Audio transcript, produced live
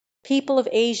people of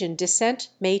Asian descent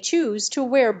may choose to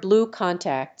wear blue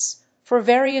contacts for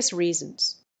various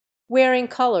reasons. Wearing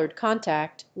colored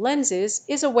contact lenses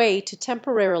is a way to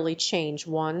temporarily change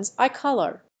one's eye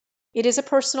color. It is a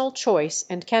personal choice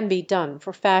and can be done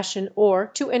for fashion or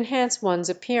to enhance one's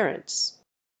appearance.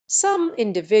 Some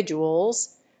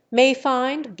individuals may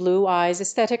find blue eyes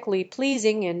aesthetically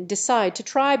pleasing and decide to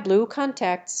try blue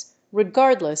contacts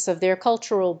regardless of their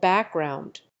cultural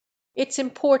background. It's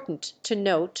important to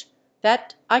note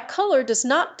that eye color does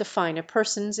not define a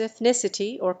person's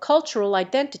ethnicity or cultural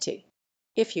identity.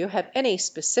 If you have any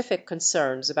specific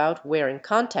concerns about wearing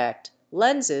contact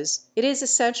lenses, it is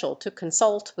essential to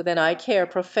consult with an eye care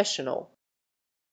professional.